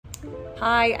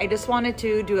Hi, I just wanted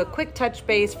to do a quick touch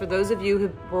base for those of you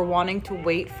who were wanting to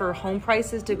wait for home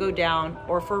prices to go down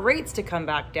or for rates to come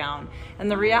back down. And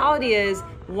the reality is,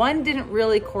 one didn't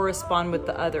really correspond with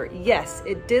the other. Yes,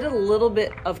 it did a little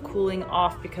bit of cooling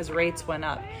off because rates went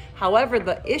up. However,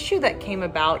 the issue that came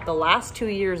about the last 2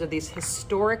 years of these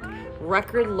historic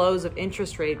record lows of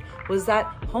interest rate was that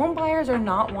home buyers are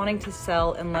not wanting to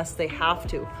sell unless they have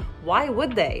to. Why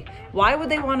would they? Why would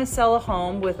they want to sell a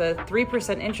home with a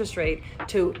 3% interest rate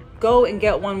to go and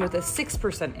get one with a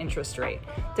 6% interest rate?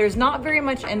 There's not very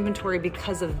much inventory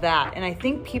because of that. And I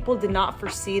think people did not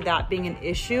foresee that being an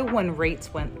issue when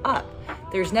rates went up.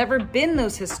 There's never been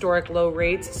those historic low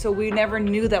rates, so we never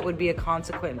knew that would be a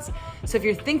consequence. So if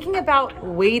you're thinking about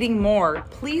waiting more,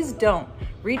 please don't.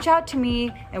 Reach out to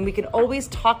me and we can always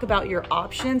talk about your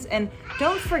options. And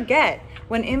don't forget,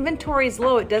 when inventory is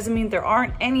low, it doesn't mean there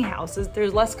aren't any houses.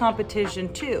 There's less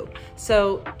competition too.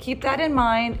 So keep that in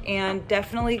mind and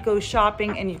definitely go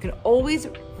shopping, and you can always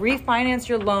refinance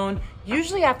your loan,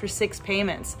 usually after 6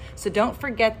 payments. So don't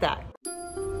forget that.